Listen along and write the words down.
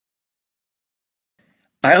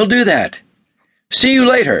I'll do that. See you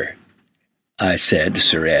later, I said to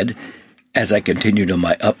Sir Ed, as I continued on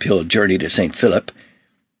my uphill journey to St. Philip.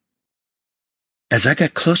 As I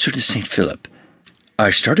got closer to St. Philip,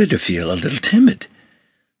 I started to feel a little timid.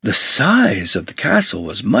 The size of the castle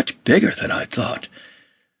was much bigger than I thought.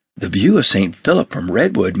 The view of St. Philip from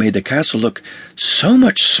Redwood made the castle look so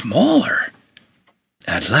much smaller.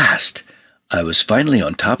 At last, I was finally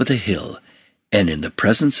on top of the hill and in the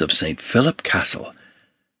presence of St. Philip Castle.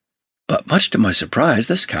 But much to my surprise,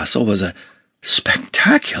 this castle was a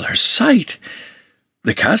spectacular sight.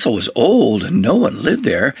 The castle was old and no one lived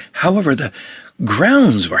there. However, the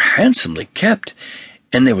grounds were handsomely kept,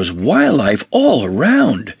 and there was wildlife all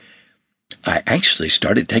around. I actually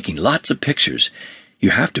started taking lots of pictures. You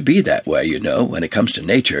have to be that way, you know, when it comes to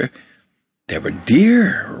nature. There were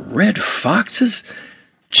deer, red foxes,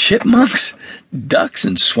 chipmunks, ducks,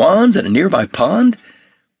 and swans at a nearby pond.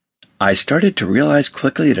 I started to realize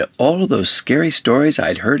quickly that all of those scary stories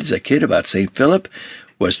I'd heard as a kid about St. Philip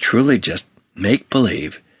was truly just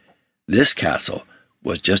make-believe. This castle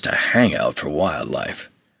was just a hangout for wildlife.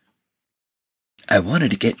 I wanted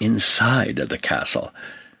to get inside of the castle,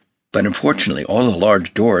 but unfortunately all the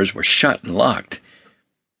large doors were shut and locked.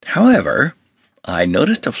 However, I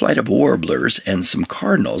noticed a flight of warblers and some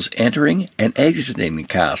cardinals entering and exiting the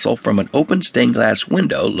castle from an open stained-glass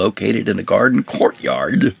window located in a garden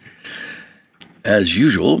courtyard. As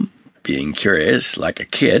usual, being curious like a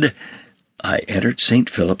kid, I entered St.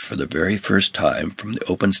 Philip for the very first time from the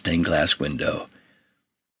open stained-glass window.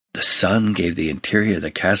 The sun gave the interior of the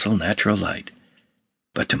castle natural light,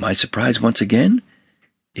 but to my surprise once again,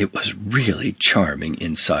 it was really charming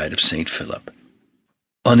inside of St. Philip.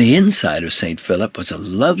 On the inside of St. Philip was a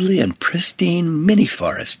lovely and pristine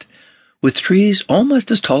mini-forest, with trees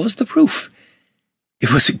almost as tall as the roof.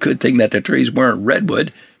 It was a good thing that the trees weren't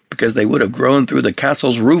redwood, because they would have grown through the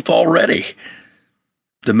castle's roof already.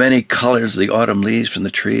 The many colors of the autumn leaves from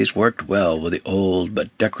the trees worked well with the old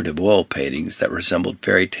but decorative wall paintings that resembled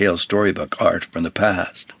fairy tale storybook art from the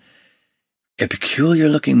past. A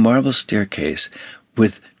peculiar-looking marble staircase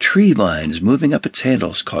with tree vines moving up its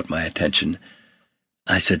handles caught my attention.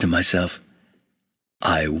 I said to myself,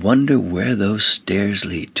 I wonder where those stairs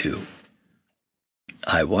lead to.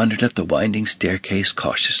 I wandered up the winding staircase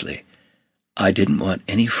cautiously. I didn't want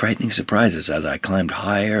any frightening surprises as I climbed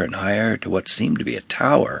higher and higher to what seemed to be a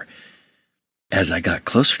tower. As I got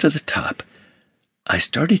closer to the top, I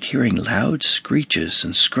started hearing loud screeches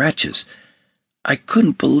and scratches. I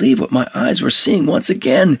couldn't believe what my eyes were seeing once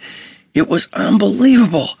again. It was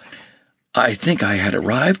unbelievable. I think I had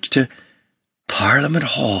arrived to Parliament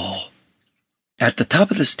Hall. At the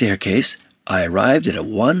top of the staircase, I arrived at a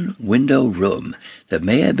one-window room that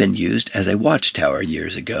may have been used as a watchtower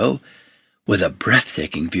years ago, with a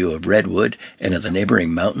breathtaking view of Redwood and of the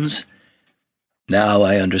neighboring mountains. Now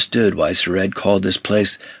I understood why Sir Ed called this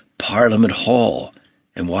place Parliament Hall,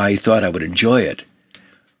 and why he thought I would enjoy it.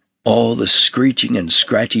 All the screeching and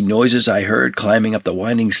scratching noises I heard climbing up the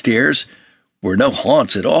winding stairs were no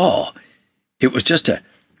haunts at all. It was just a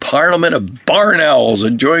parliament of barn owls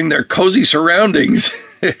enjoying their cozy surroundings.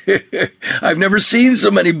 I've never seen so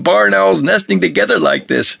many barn owls nesting together like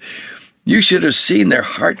this. You should have seen their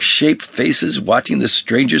heart-shaped faces watching the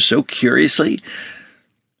strangers so curiously.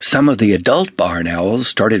 Some of the adult barn owls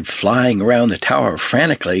started flying around the tower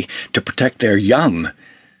frantically to protect their young,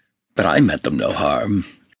 but I meant them no harm.